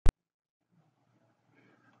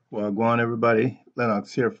Well, go on, everybody.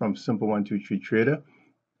 Lennox here from S123 Trader.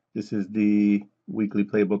 This is the weekly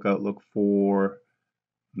playbook outlook for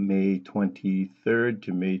May 23rd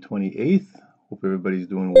to May 28th. Hope everybody's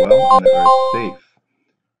doing well and are safe.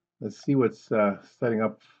 Let's see what's setting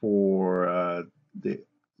up for the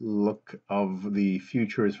look of the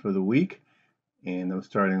futures for the week. And I'm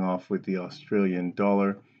starting off with the Australian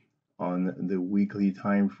dollar on the weekly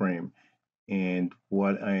time frame. And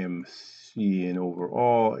what I am seeing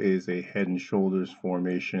overall is a head and shoulders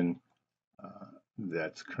formation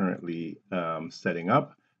that's currently setting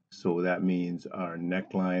up. So that means our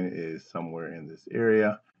neckline is somewhere in this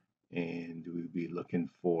area, and we'd be looking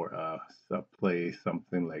for a play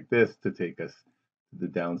something like this to take us to the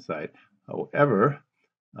downside. However,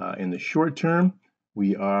 in the short term,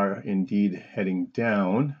 we are indeed heading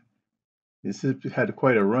down. This has had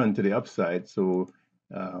quite a run to the upside, so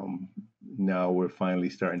now we're finally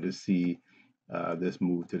starting to see this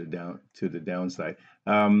move to the downside.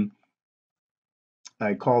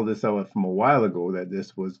 I called this out from a while ago that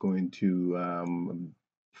this was going to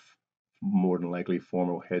more than likely form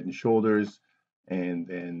a head and shoulders and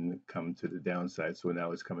then come to the downside. So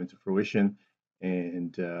now it's coming to fruition,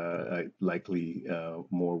 and likely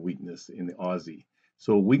more weakness in the Aussie.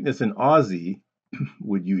 So weakness in Aussie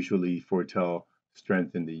would usually foretell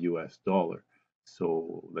strength in the US dollar.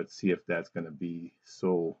 So let's see if that's going to be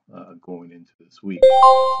so going into this week.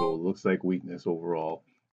 So it looks like weakness overall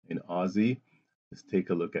in Aussie. Let's take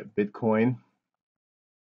a look at Bitcoin.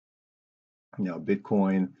 Now,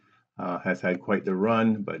 Bitcoin has had quite the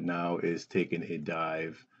run, but now is taking a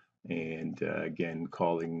dive, and again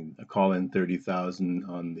calling 30,000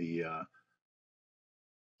 on the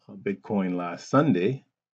Bitcoin last Sunday.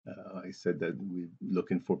 I said that we're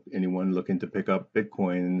looking for anyone looking to pick up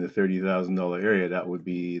Bitcoin in the $30,000 area. That would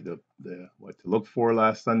be the what to look for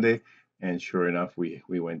last Sunday, and sure enough, we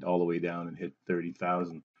went all the way down and hit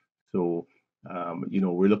 30,000. So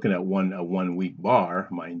we're looking at a 1 week bar,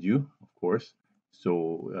 mind you, of course.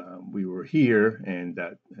 So we were here, and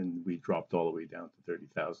we dropped all the way down to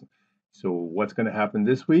 30,000. So what's going to happen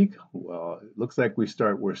this week? Well, it looks like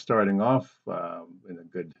we're starting off in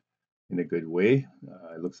a good way.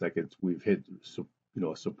 It looks like we've hit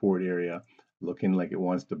a support area, looking like it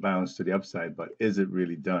wants to bounce to the upside, but is it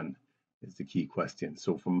really done? Is the key question.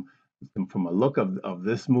 So from a look of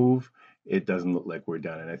this move, it doesn't look like we're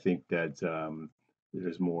done, and I think that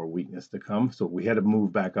there's more weakness to come. So we had to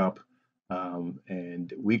move back up,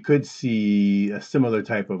 and we could see a similar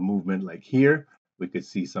type of movement like here. We could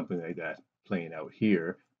see something like that playing out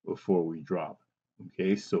here before we drop.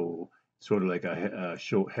 Okay, so sort of like a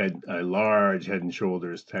large head and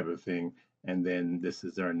shoulders type of thing, and then this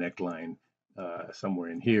is our neckline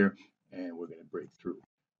somewhere in here, and we're going to break through.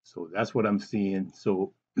 So that's what I'm seeing.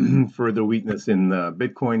 So further weakness in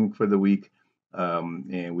Bitcoin for the week,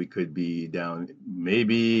 and we could be down,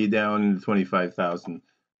 maybe down in the $25,000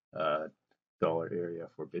 area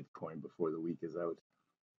for Bitcoin before the week is out.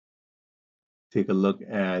 Take a look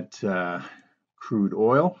at crude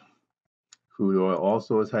oil. Crude oil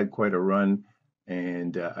also has had quite a run,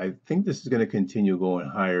 and I think this is going to continue going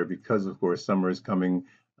higher because, of course, summer is coming.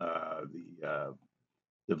 The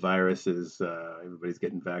virus is everybody's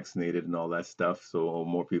getting vaccinated and all that stuff, so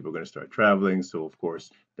more people are going to start traveling. So, of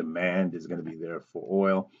course, demand is going to be there for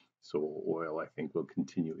oil. So, oil, I think, will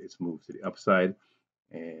continue its move to the upside,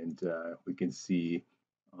 and we can see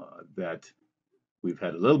that we've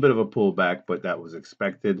had a little bit of a pullback, but that was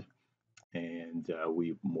expected, and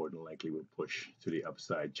we more than likely will push to the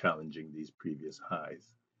upside, challenging these previous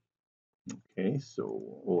highs. Okay, so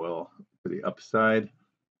oil to the upside.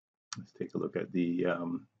 Let's take a look at the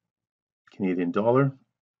Canadian dollar.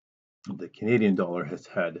 The Canadian dollar has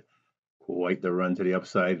had quite the run to the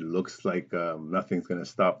upside. It looks like nothing's going to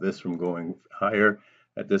stop this from going higher.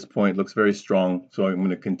 At this point, looks very strong. So I'm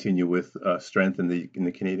going to continue with strength in the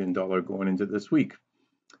Canadian dollar going into this week.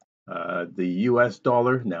 The US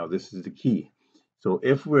dollar, now this is the key. So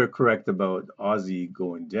if we're correct about Aussie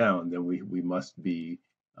going down, then we must be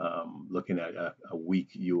looking at a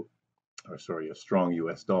strong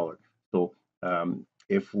US dollar. So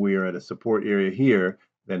if we're at a support area here,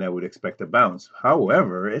 then I would expect a bounce.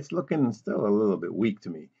 However, it's looking still a little bit weak to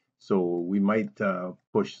me. So we might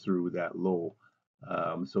push through that low.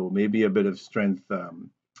 So maybe a bit of strength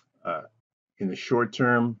in the short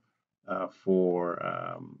term for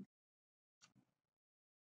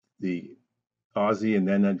the Aussie, and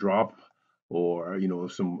then a drop, or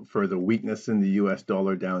some further weakness in the US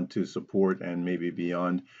dollar down to support and maybe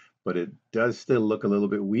beyond. But it does still look a little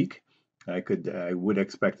bit weak. I would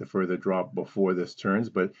expect a further drop before this turns,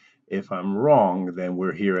 but If I'm wrong, then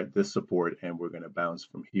we're here at this support and we're going to bounce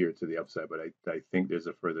from here to the upside. But I think there's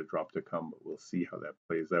a further drop to come, but we'll see how that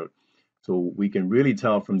plays out. So we can really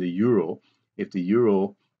tell from the euro, if the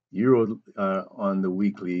euro on the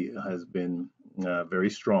weekly has been very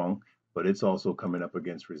strong, but it's also coming up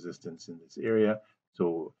against resistance in this area.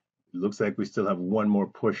 So it looks like we still have one more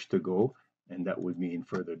push to go, and that would mean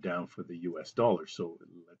further down for the US dollar. So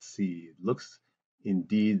let's see. It looks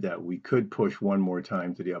indeed that we could push one more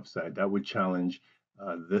time to the upside. That would challenge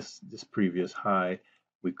this previous high.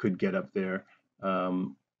 We could get up there.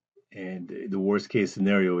 And the worst case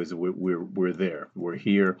scenario is we're there. We're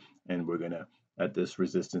here, and we're gonna at this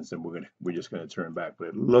resistance, and we're just gonna turn back. But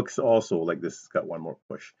it looks also like this has got one more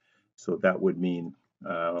push. So that would mean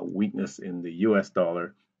weakness in the US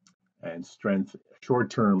dollar and strength short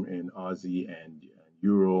term in Aussie and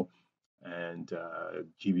Euro and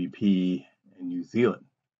GBP and New Zealand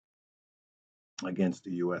against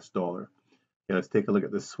the US dollar. Okay, let's take a look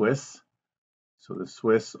at the Swiss. So the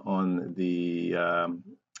Swiss on the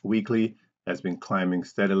weekly has been climbing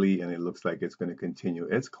steadily, and it looks like it's going to continue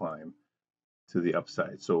its climb to the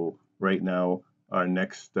upside. So right now, our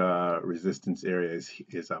next resistance area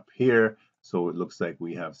is up here. So it looks like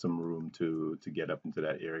we have some room to get up into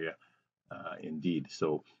that area indeed.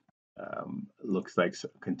 So looks like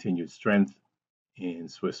continued strength in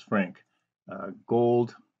Swiss franc.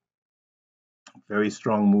 Gold, very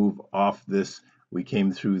strong move off this. We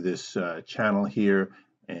came through this channel here,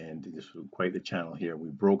 and this was quite the channel here. We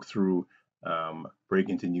broke through,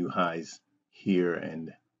 breaking to new highs here,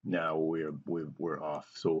 and now we're off.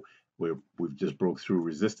 So we've just broke through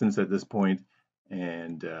resistance at this point,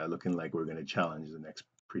 and looking like we're going to challenge the next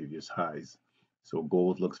previous highs. So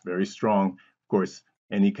gold looks very strong. Of course,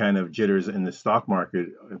 any kind of jitters in the stock market,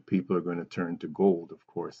 people are going to turn to gold, of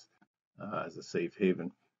course, as a safe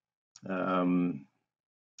haven.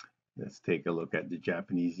 Let's take a look at the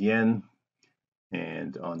Japanese yen,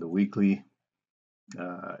 and on the weekly,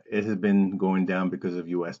 it has been going down because of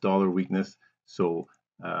US dollar weakness. So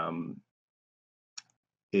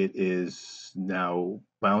it is now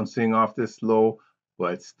bouncing off this low,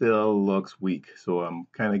 but still looks weak. So I'm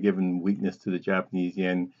kind of giving weakness to the Japanese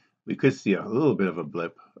yen. We could see a little bit of a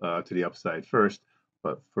blip to the upside first,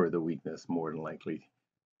 but further weakness more than likely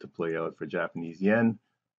to play out for Japanese yen.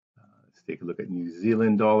 Let's take a look at New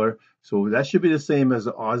Zealand dollar. So that should be the same as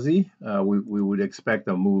Aussie. We would expect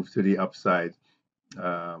a move to the upside.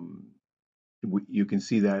 You can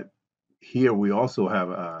see that here we also have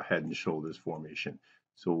a head and shoulders formation.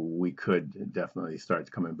 So we could definitely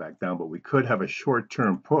start coming back down, but we could have a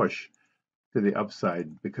short-term push to the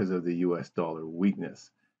upside because of the US dollar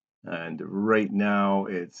weakness. And right now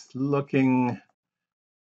it's looking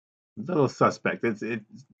a little suspect. It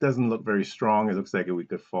doesn't look very strong. It looks like we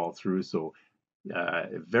could fall through. So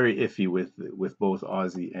very iffy with both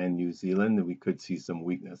Aussie and New Zealand. We could see some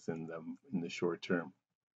weakness in them in the short term.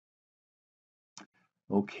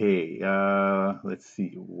 Okay, let's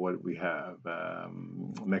see what we have.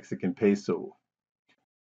 Mexican peso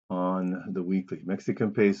on the weekly.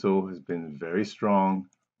 Mexican peso has been very strong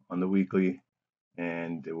on the weekly,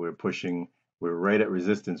 and we're right at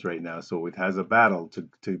resistance right now. So it has a battle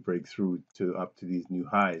to break through to up to these new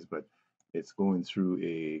highs, but it's going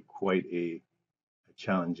through quite a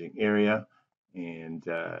challenging area, and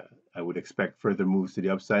I would expect further moves to the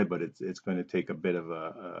upside, but it's going to take a bit of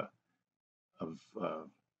a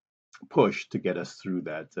push to get us through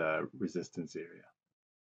that resistance area.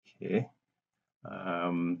 Okay.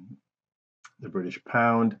 The British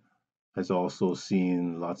pound has also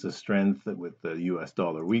seen lots of strength with the US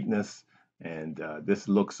dollar weakness, and this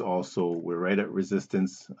looks also, we're right at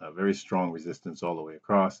resistance, very strong resistance all the way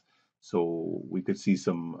across. So we could see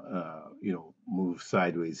some move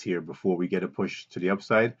sideways here before we get a push to the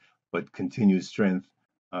upside, but continued strength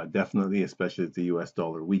definitely, especially as the US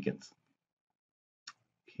dollar weakens.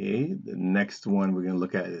 Okay, the next one we're going to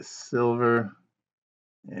look at is silver,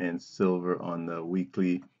 and silver on the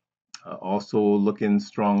weekly also looking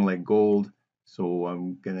strong like gold. So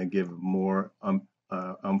I'm going to give more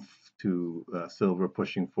umph to silver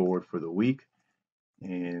pushing forward for the week,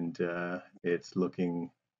 and it's looking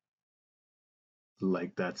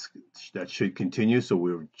like that should continue. So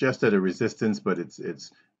we're just at a resistance, but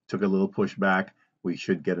it's took a little push back. We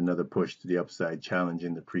should get another push to the upside,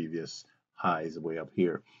 challenging the previous highs way up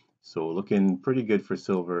here. So looking pretty good for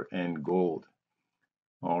silver and gold.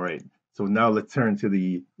 All right, so now let's turn to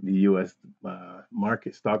the US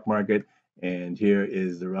stock market, and here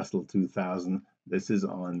is the Russell 2000. This is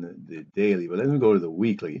on the daily, but let me go to the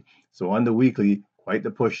weekly. So on the weekly, quite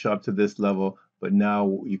the push up to this level, but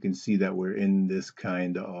now you can see that we're in this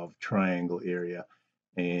kind of triangle area,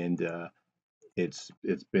 and it's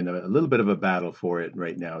been a little bit of a battle for it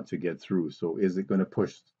right now to get through. So is it going to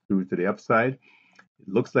push through to the upside? It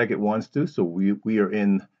looks like it wants to. So we are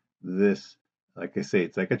in this, like I say,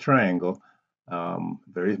 it's like a triangle,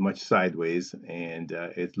 very much sideways, and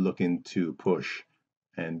it's looking to push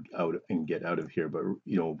and out and get out of here. But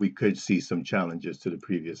we could see some challenges to the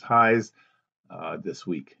previous highs this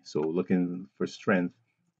week. So looking for strength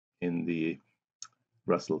in the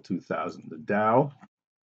Russell 2000, the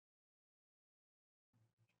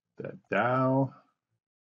Dow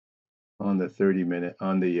on the 30-minute,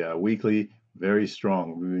 on the weekly, very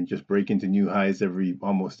strong. We've been just breaking to new highs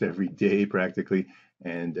almost every day practically.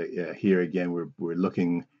 And here again, we're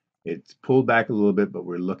looking. It's pulled back a little bit, but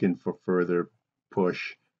we're looking for further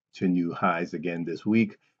push to new highs again this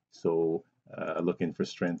week. So looking for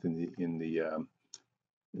strength in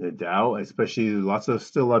the Dow, especially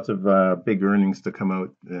still lots of big earnings to come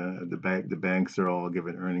out. The banks are all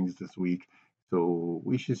giving earnings this week, so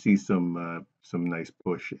we should see some nice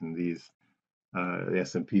push in these. The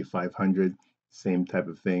S&P 500, same type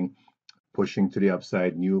of thing, pushing to the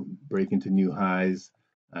upside, breaking to new highs,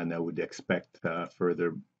 and I would expect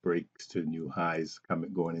further breaks to new highs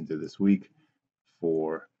going into this week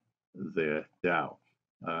for the Dow.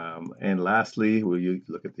 And lastly, you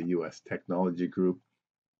look at the U.S. technology group,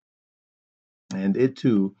 and it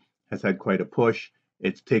too has had quite a push.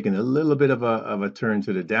 It's taken a little bit of a turn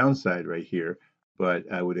to the downside right here, but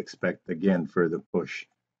I would expect again further push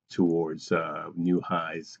towards new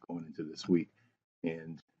highs going into this week.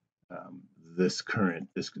 And um, this current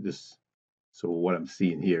this so what I'm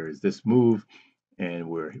seeing here is this move, and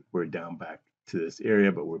we're down back to this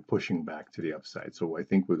area, but we're pushing back to the upside. So I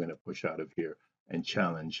think we're going to push out of here and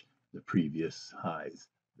challenge the previous highs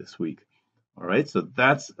this week. All right, so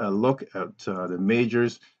that's a look at the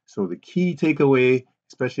majors. So the key takeaway,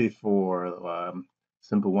 especially for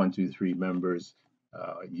Simple 123 members,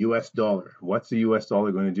 U.S. dollar. What's the U.S.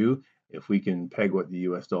 dollar going to do? If we can peg what the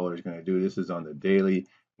U.S. dollar is going to do, this is on the daily.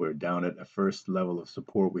 We're down at a first level of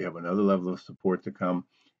support. We have another level of support to come.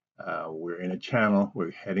 We're in a channel.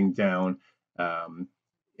 We're heading down. Um,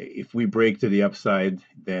 if we break to the upside,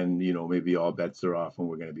 then maybe all bets are off, and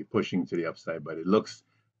we're going to be pushing to the upside. But it looks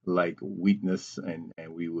like weakness, and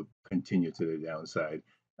we would continue to the downside,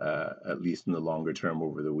 at least in the longer term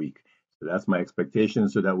over the week. So that's my expectation.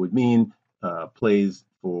 So that would mean plays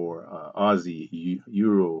for Aussie,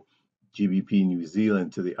 Euro, GBP, New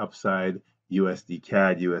Zealand to the upside, USD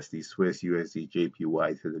CAD, USD Swiss, USD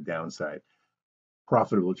JPY to the downside.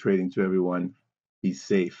 Profitable trading to everyone. Be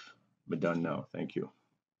safe. But done now. Thank you.